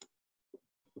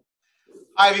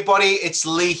Hi everybody, it's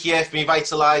Lee here from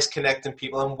Revitalize Connecting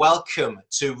People, and welcome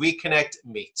to ReConnect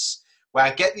Meets, where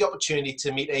I get the opportunity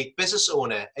to meet a business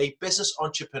owner, a business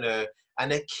entrepreneur,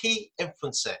 and a key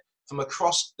influencer from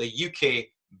across the UK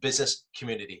business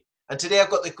community. And today I've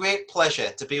got the great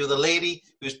pleasure to be with a lady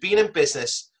who's been in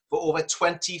business for over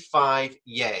 25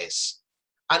 years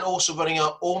and also running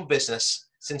her own business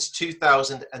since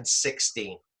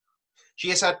 2016. She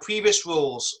has had previous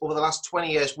roles over the last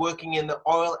 20 years working in the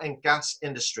oil and gas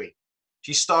industry.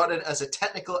 She started as a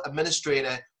technical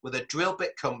administrator with a drill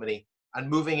bit company and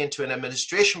moving into an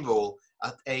administration role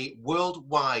at a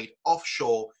worldwide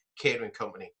offshore catering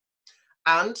company,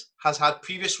 and has had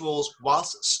previous roles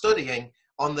whilst studying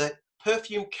on the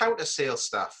perfume counter sales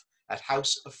staff at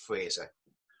House of Fraser.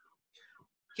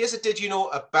 Here's a did you know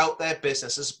about their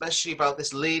business, especially about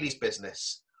this lady's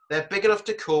business. They're big enough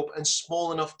to cope and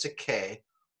small enough to care.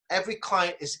 Every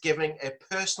client is giving a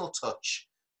personal touch,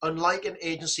 unlike an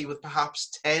agency with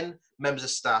perhaps 10 members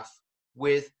of staff,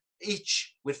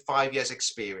 each with 5 years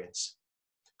experience.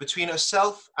 Between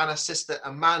herself and her sister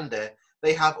Amanda,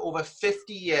 they have over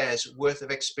 50 years worth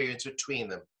of experience between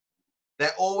them.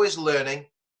 They're always learning,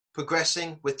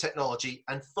 progressing with technology,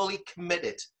 and fully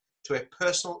committed to a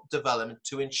personal development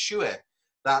to ensure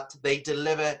that they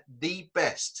deliver the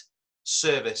best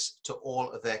service to all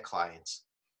of their clients.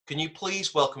 Can you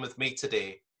please welcome with me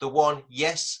today the one,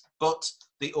 yes, but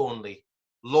the only,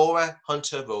 Laura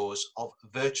Hunter-Rose of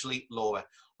Vurtually Laura.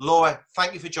 Laura,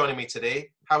 thank you for joining me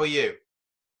today. How are you?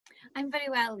 I'm very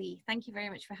well, Lee. Thank you very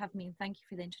much for having me, and thank you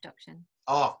for the introduction.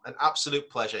 Oh, an absolute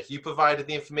pleasure. You provided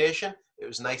the information. It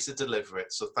was nice to deliver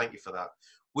it, so thank you for that.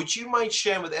 Would you mind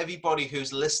sharing with everybody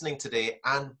who's listening today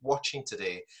and watching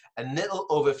today a little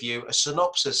overview, a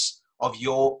synopsis of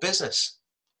your business?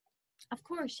 Of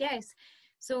course, yes.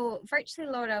 So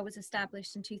Vurtually Laura was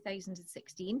established in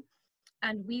 2016,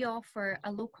 and we offer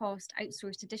a low-cost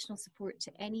outsourced additional support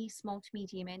to any small to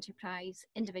medium enterprise,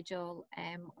 individual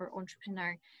or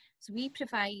entrepreneur. So we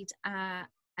provide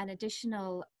an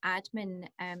additional admin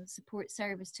support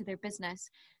service to their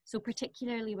business. So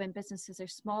particularly when businesses are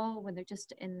small, when they're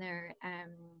just in their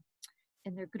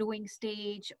growing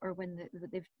stage, or when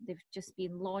they've just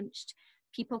been launched,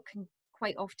 people can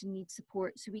quite often need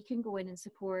support. So we can go in and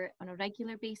support on a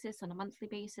regular basis, on a monthly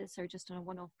basis, or just on a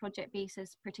one-off project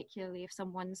basis, particularly if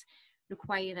someone's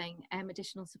requiring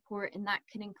additional support. And that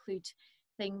can include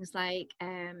things like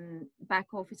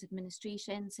back office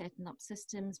administration, setting up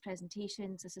systems,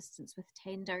 presentations, assistance with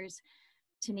tenders,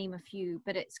 to name a few.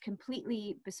 But it's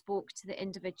completely bespoke to the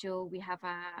individual. We have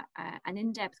an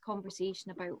in-depth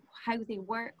conversation about how they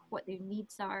work, what their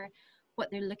needs are,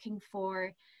 what they're looking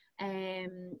for.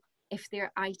 If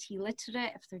they're IT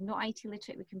literate, if they're not IT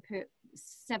literate, we can put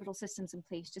several systems in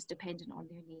place just depending on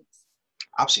their needs.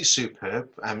 Absolutely superb,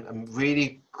 and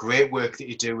really great work that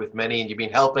you do with many, and you've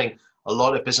been helping a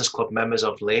lot of business club members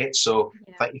of late, so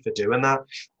yeah. Thank you for doing that.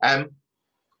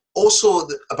 Also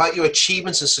about your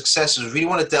achievements and successes, we really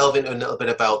want to delve into a little bit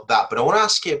about that, but I want to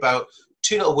ask you about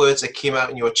two little words that came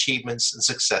out in your achievements and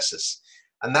successes,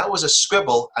 and that was a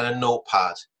scribble and a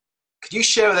notepad. Could you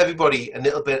share with everybody a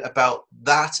little bit about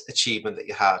that achievement that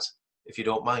you had, if you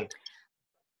don't mind?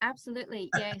 Absolutely,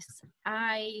 yes.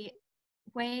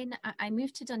 When I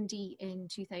moved to Dundee in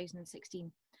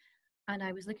 2016, and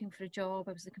I was looking for a job,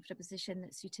 I was looking for a position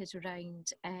that suited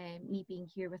around me being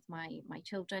here with my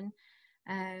children.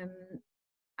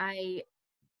 I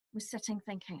was sitting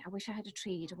thinking, I wish I had a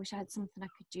trade, I wish I had something I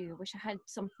could do, I wish I had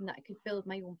something that I could build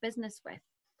my own business with.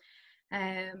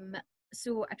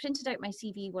 So I printed out my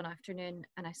CV one afternoon,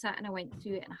 and I sat and I went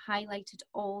through it, and I highlighted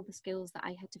all the skills that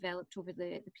I had developed over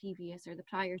the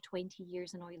prior 20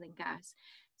 years in oil and gas.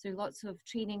 So lots of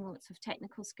training, lots of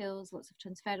technical skills, lots of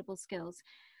transferable skills.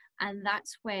 And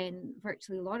that's when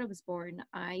Vurtually Laura was born.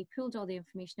 I pulled all the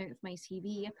information out of my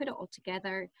CV, I put it all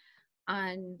together,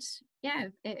 and yeah,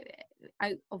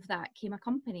 out of that came a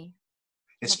company.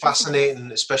 It's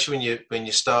fascinating, especially when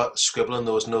you start scribbling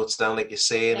those notes down, like you're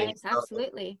saying. Yes,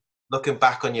 absolutely. Looking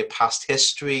back on your past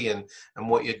history and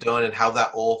what you're doing and how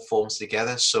that all forms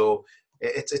together. So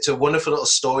it's a wonderful little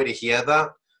story to hear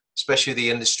that, especially the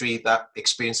industry, that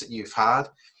experience that you've had.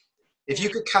 If you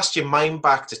could cast your mind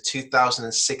back to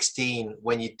 2016,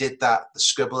 when you did that, the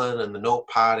scribbling and the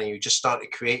notepad, and you just started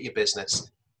to create your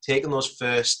business, taking those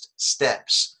first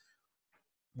steps,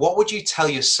 what would you tell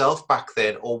yourself back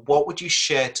then, or what would you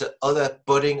share to other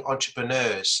budding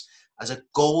entrepreneurs as a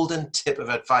golden tip of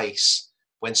advice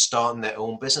when starting their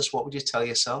own business? What would you tell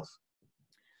yourself?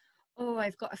 Oh,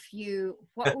 I've got a few.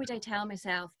 What would I tell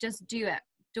myself? Just do it.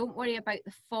 Don't worry about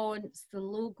the fonts, the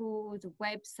logo, the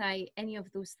website, any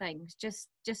of those things. Just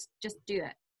do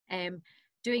it.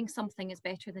 doing something is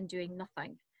better than doing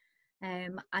nothing.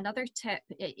 Another tip,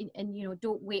 and you know,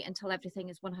 don't wait until everything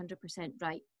is 100%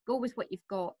 right. Go with what you've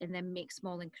got and then make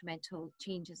small incremental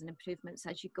changes and improvements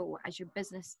as you go, as your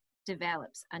business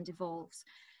develops and evolves.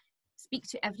 Speak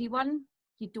to everyone.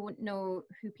 You don't know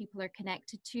who people are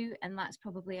connected to, and that's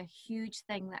probably a huge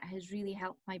thing that has really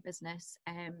helped my business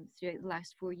throughout the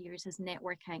last 4 years, is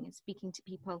networking and speaking to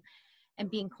people and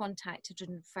being contacted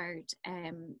and referred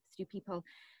through people.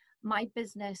 My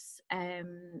business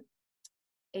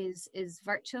is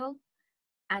virtual,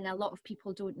 and a lot of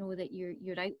people don't know that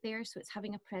you're out there, so it's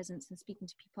having a presence and speaking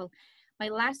to people. My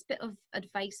last bit of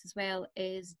advice as well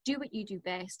is do what you do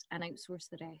best and outsource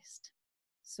the rest.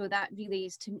 So that really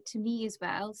is to me as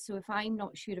well. So if I'm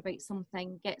not sure about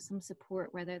something, get some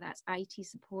support, whether that's IT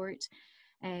support,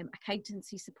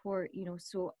 accountancy support, you know.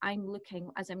 So I'm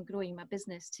looking, as I'm growing my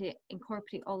business, to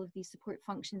incorporate all of these support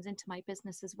functions into my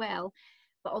business as well.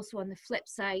 But also on the flip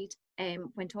side,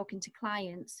 when talking to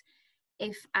clients,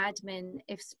 if admin,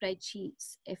 if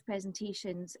spreadsheets, if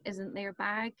presentations isn't their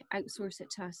bag, outsource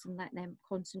it to us and let them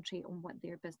concentrate on what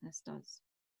their business does.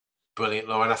 Brilliant,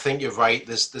 Lauren. I think you're right.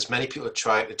 There's many people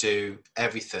trying to do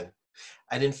everything.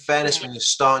 And in fairness, Yeah, when you're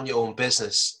starting your own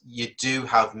business, you do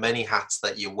have many hats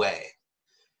that you wear.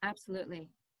 absolutely.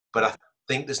 But Yeah. I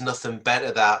think there's nothing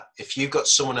better that if you've got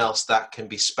someone else that can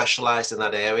be specialized in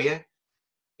that area,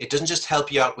 it doesn't just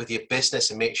help you out with your business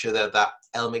and make sure that that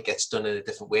element gets done in a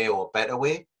different way or a better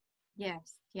way,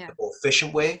 Yes. Yeah. a more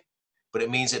efficient way, but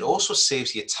it means it Mm-hmm. also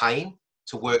saves you time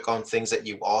to work on things that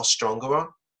you are stronger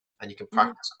on and you can Mm-hmm.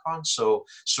 practice upon. So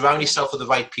surround Yeah. yourself with the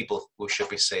right people, we should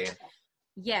be saying.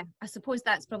 Yeah, I suppose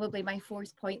that's probably my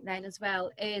fourth point then as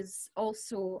well, is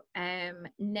also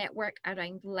network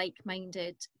around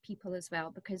like-minded people as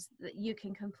well, because you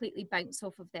can completely bounce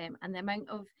off of them, and the amount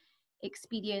of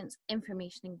experience,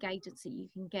 information and guidance that you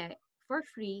can get for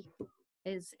free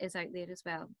is out there as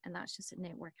well, and that's just at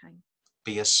networking.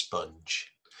 Be a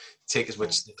sponge. Take as much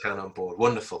Yeah. as you can on board.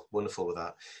 Wonderful, wonderful with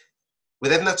that.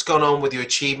 With everything that's gone on with your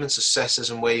achievements, successes,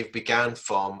 and where you've began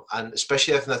from, and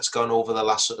especially everything that's gone over the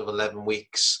last sort of 11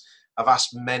 weeks, I've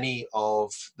asked many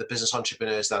of the business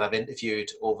entrepreneurs that I've interviewed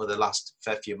over the last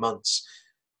fair few months,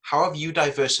 how have you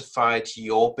diversified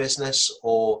your business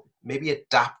or maybe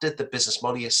adapted the business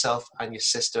model yourself and your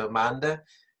sister Amanda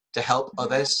to help Mhm.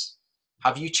 others?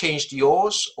 Have you changed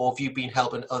yours or have you been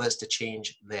helping others to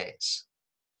change theirs?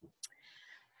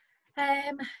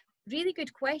 Um, Really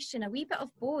good question. A wee bit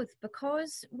of both.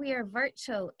 Because we are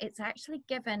virtual, it's actually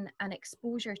given an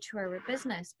exposure to our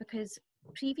business, because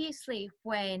previously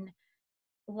when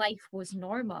life was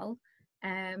normal,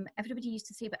 everybody used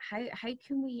to say, but how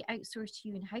can we outsource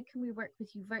you and how can we work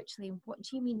with you virtually? And what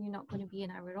do you mean you're not going to be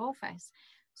in our office?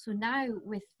 So now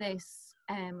with this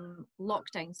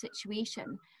lockdown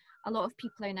situation, a lot of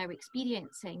people are now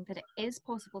experiencing that it is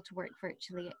possible to work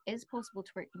virtually, it is possible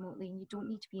to work remotely, and you don't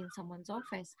need to be in someone's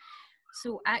office.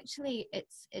 So actually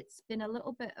it's been a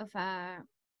little bit of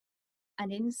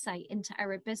an insight into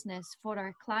our business for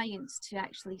our clients to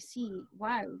actually see,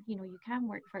 wow, you know, you can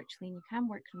work virtually and you can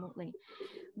work remotely.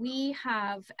 We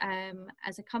have,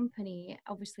 as a company,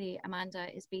 obviously Amanda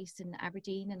is based in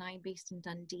Aberdeen and I'm based in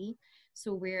Dundee,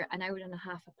 so we're an hour and a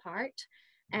half apart.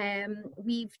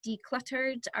 We've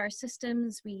decluttered our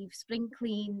systems, we've spring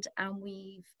cleaned, and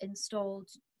we've installed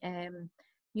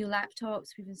new laptops,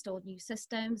 we've installed new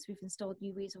systems, we've installed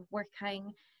new ways of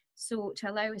working, so to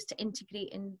allow us to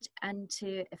integrate and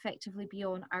to effectively be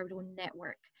on our own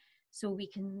network. So we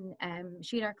can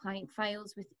share our client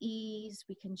files with ease,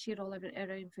 we can share all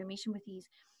our information with ease.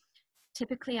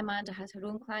 Typically Amanda has her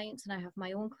own clients and I have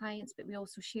my own clients, but we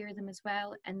also share them as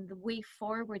well. And the way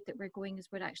forward that we're going is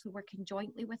we're actually working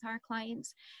jointly with our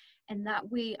clients, and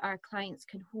that way our clients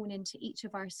can hone into each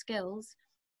of our skills.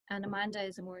 And Amanda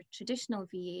is a more traditional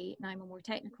VA and I'm a more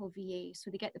technical VA, so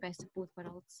they get the best of both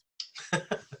worlds.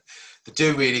 They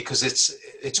do really, because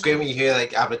it's great when you hear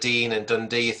like Aberdeen and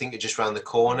Dundee, you think you're just around the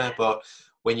corner, but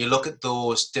when you look at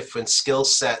those different skill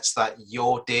sets that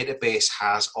your database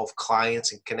has of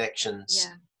clients and connections,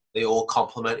 Yeah. they all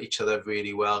complement each other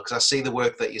really well. Because I see the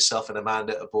work that yourself and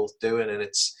Amanda are both doing, and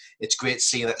it's great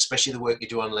seeing that, especially the work you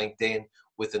do on LinkedIn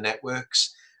with the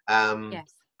networks.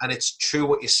 Yes. And it's true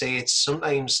what you say. It's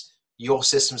sometimes your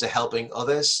systems are helping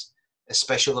others,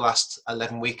 especially the last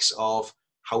 11 weeks of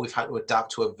how we've had to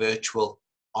adapt to a virtual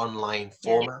online Yeah.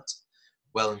 format.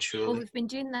 Well and Well, truly. we've been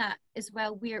doing that as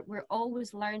well. We're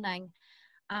always learning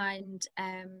and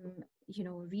you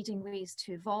know, reading ways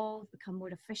to evolve, become more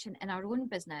efficient in our own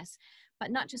business,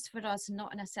 but not just for us,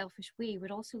 not in a selfish way.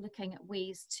 We're also looking at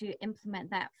ways to implement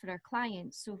that for our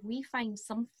clients. So if we find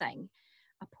something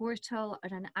a portal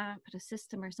or an app or a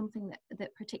system or something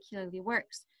that particularly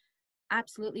works,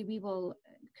 absolutely, we will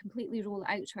completely roll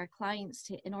out to our clients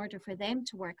in order for them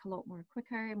to work a lot more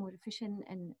quicker and more efficient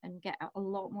and get a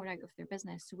lot more out of their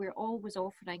business. So we're always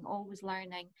offering, always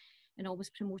learning, and always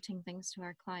promoting things to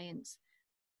our clients.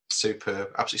 Superb,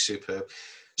 absolutely superb.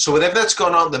 So with everything that's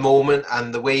gone on at the moment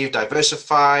and the way you've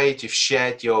diversified, you've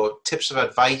shared your tips of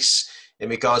advice in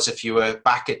regards if you were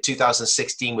back at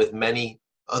 2016 with many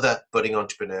other budding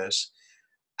entrepreneurs,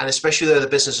 and especially though the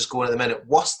business is going at the minute,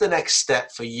 what's the next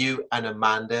step for you and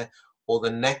Amanda, or the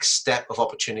next step of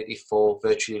opportunity for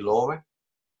Vurtually Laura?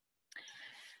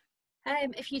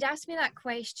 If you'd asked me that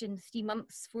question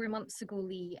 4 months ago,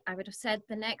 Lee, I would have said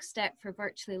the next step for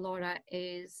Vurtually Laura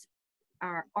is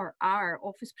our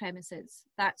office premises.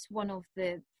 That's one of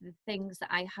the things that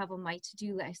I have on my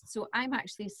to-do list. So I'm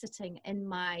actually sitting in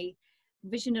my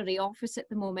visionary office at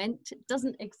the moment. It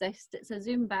doesn't exist. It's a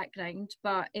Zoom background,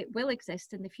 but it will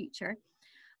exist in the future.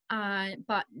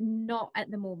 But not at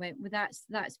the moment.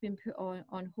 That's been put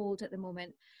on hold at the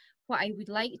moment. What I would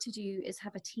like to do is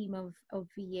have a team of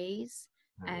VAs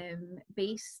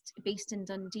based in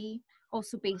Dundee,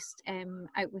 also based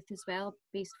out with as well,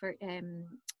 based for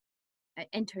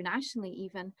internationally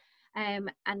even,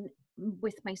 and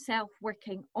with myself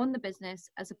working on the business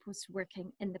as opposed to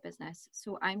working in the business.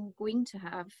 So I'm going to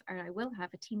have, or I will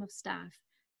have, a team of staff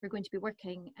who are going to be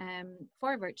working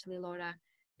for Vurtually Laura,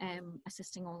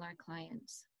 assisting all our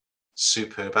clients.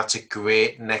 Superb. That's a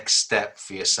great next step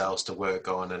for yourselves to work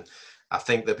on, and I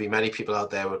think there'll be many people out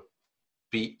there would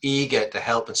be eager to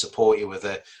help and support you with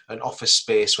an office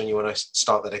space when you want to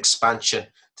start that expansion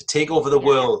to take over the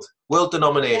world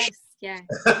denomination. Yes,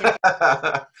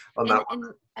 yeah. On that and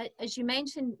as you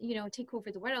mentioned, take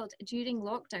over the world. During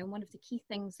lockdown, one of the key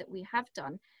things that we have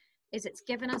done is it's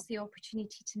given us the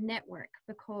opportunity to network,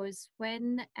 because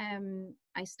when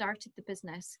I started the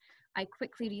business, I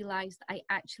quickly realized I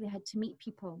actually had to meet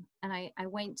people, and I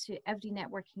went to every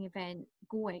networking event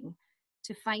going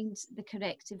to find the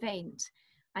correct event.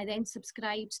 I then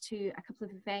subscribed to a couple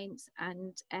of events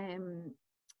and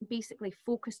basically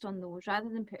focused on those rather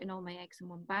than putting all my eggs in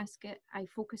one basket. I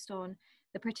focused on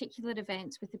the particular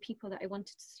events with the people that I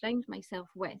wanted to surround myself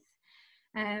with.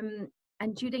 And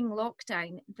during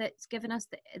lockdown, that's given us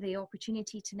the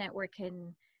opportunity to network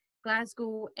in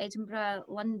Glasgow, Edinburgh,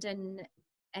 London,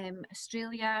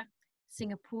 Australia,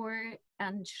 Singapore,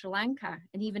 and Sri Lanka,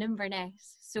 and even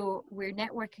Inverness. So we're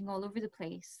networking all over the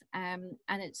place, and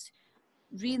it's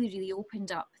really, really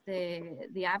opened up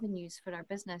the avenues for our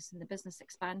business and the business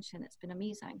expansion. It's been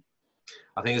amazing.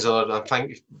 I think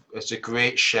it's a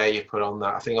great share you put on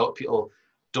that. I think a lot of people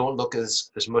don't look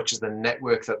as much as the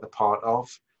network that they're part of,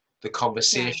 the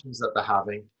conversations that they're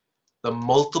having, the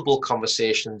multiple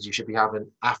conversations you should be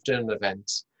having after an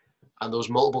event, and those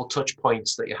multiple touch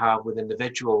points that you have with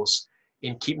individuals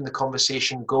in keeping the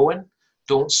conversation going.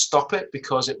 Don't stop it,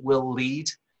 because it will lead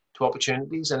to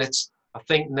opportunities. And I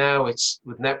think now it's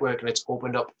with networking, it's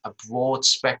opened up a broad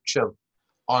spectrum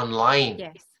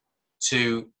online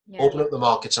to open up the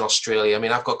markets in Australia. I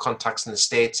mean, I've got contacts in the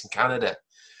States and Canada,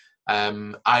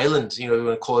 Ireland, we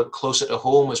want to call it closer to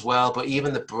home as well, but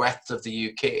even the breadth of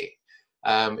the UK,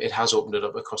 it has opened it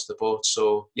up across the board.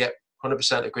 So,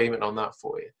 100% agreement on that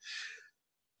for you.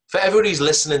 For everybody who's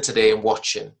listening today and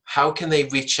watching, how can they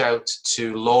reach out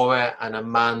to Laura and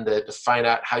Amanda to find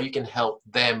out how you can help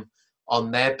them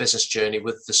on their business journey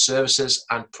with the services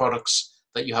and products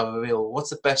that you have available? What's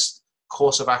the best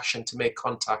course of action to make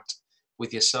contact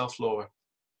with yourself, Laura?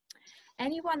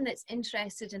 Anyone that's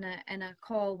interested in a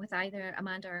call with either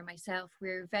Amanda or myself,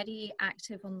 we're very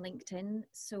active on LinkedIn.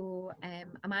 So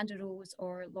Amanda Rose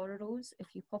or Laura Rose,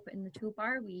 if you pop it in the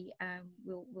toolbar,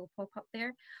 we'll pop up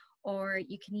there. Or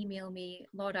you can email me,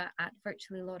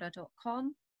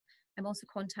 laura@vurtuallylaura.com. I'm also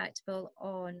contactable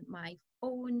on my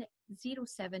phone,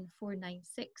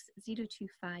 07496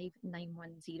 025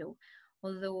 910.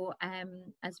 Although,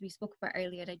 as we spoke about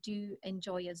earlier, I do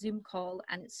enjoy a Zoom call,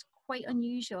 and it's quite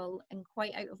unusual and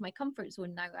quite out of my comfort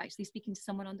zone now, actually speaking to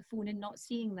someone on the phone and not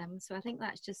seeing them. So I think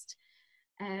that's just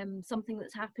something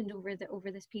that's happened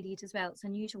over this period as well. It's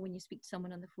unusual when you speak to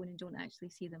someone on the phone and don't actually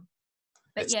see them.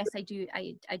 But yes, I do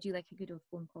like a good old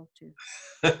phone call too.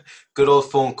 Good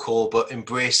old phone call, but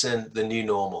embracing the new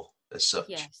normal as such.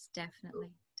 Yes, definitely.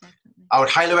 I would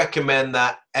highly recommend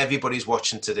that everybody's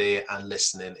watching today and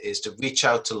listening is to reach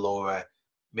out to Laura,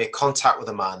 make contact with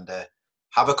Amanda,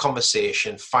 have a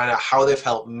conversation, find out how they've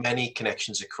helped many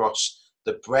connections across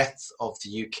the breadth of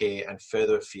the UK and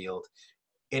further afield.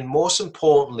 And most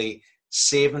importantly,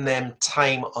 saving them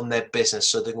time on their business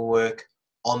so they can work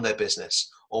on their business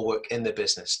or work in the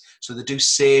business. So they do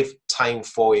save time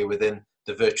for you within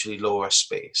the Virtually Laura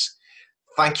space.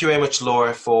 Thank you very much,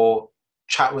 Laura, for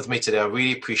chatting with me today. I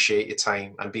really appreciate your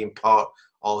time and being part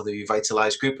of the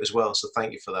Revitalize group as well. So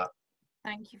thank you for that.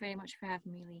 Thank you very much for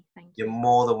having me, Lee. Thank You're you.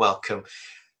 more than welcome.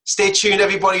 Stay tuned,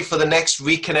 everybody, for the next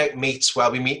ReConnect Meets, where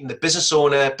I'll be meeting the business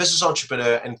owner, business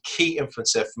entrepreneur, and key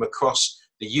influencer from across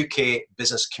the UK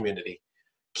business community.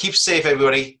 Keep safe,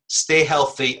 everybody. Stay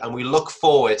healthy, and we look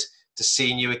forward to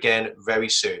seeing you again very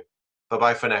soon.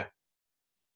 Bye-bye for now.